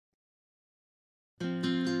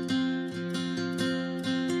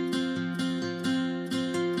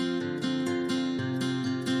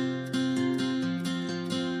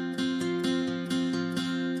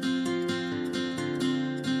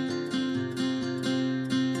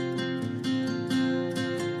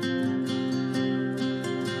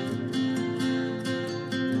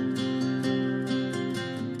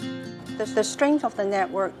The strength of the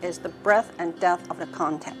network is the breadth and depth of the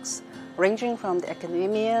context, ranging from the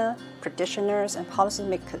academia, practitioners, and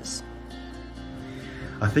policymakers.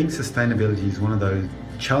 I think sustainability is one of those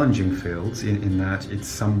challenging fields in that it's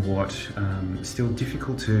somewhat still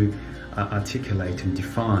difficult to articulate and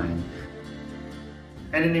define.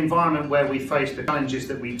 In an environment where we face the challenges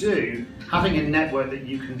that we do, having a network that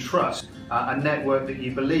you can trust, a network that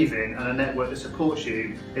you believe in, and a network that supports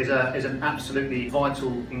you is an absolutely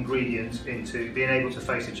vital ingredient into being able to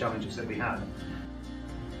face the challenges that we have.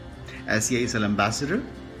 As CISL ambassador,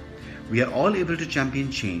 we are all able to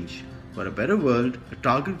champion change for a better world, a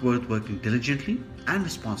target worth working diligently and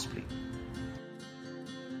responsibly.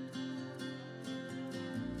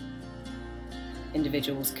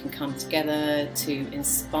 Individuals can come together to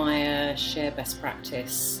inspire, share best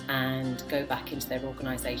practice, and go back into their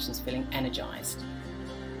organisations feeling energised.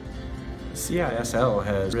 CISL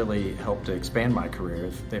has really helped to expand my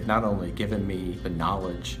career. They've not only given me the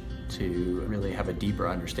knowledge to really have a deeper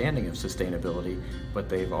understanding of sustainability, but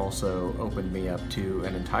they've also opened me up to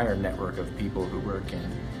an entire network of people who work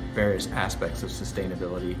in various aspects of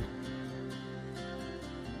sustainability.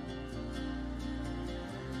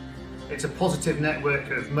 It's a positive network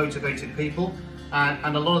of motivated people,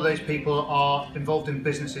 and a lot of those people are involved in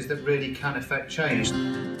businesses that really can affect change.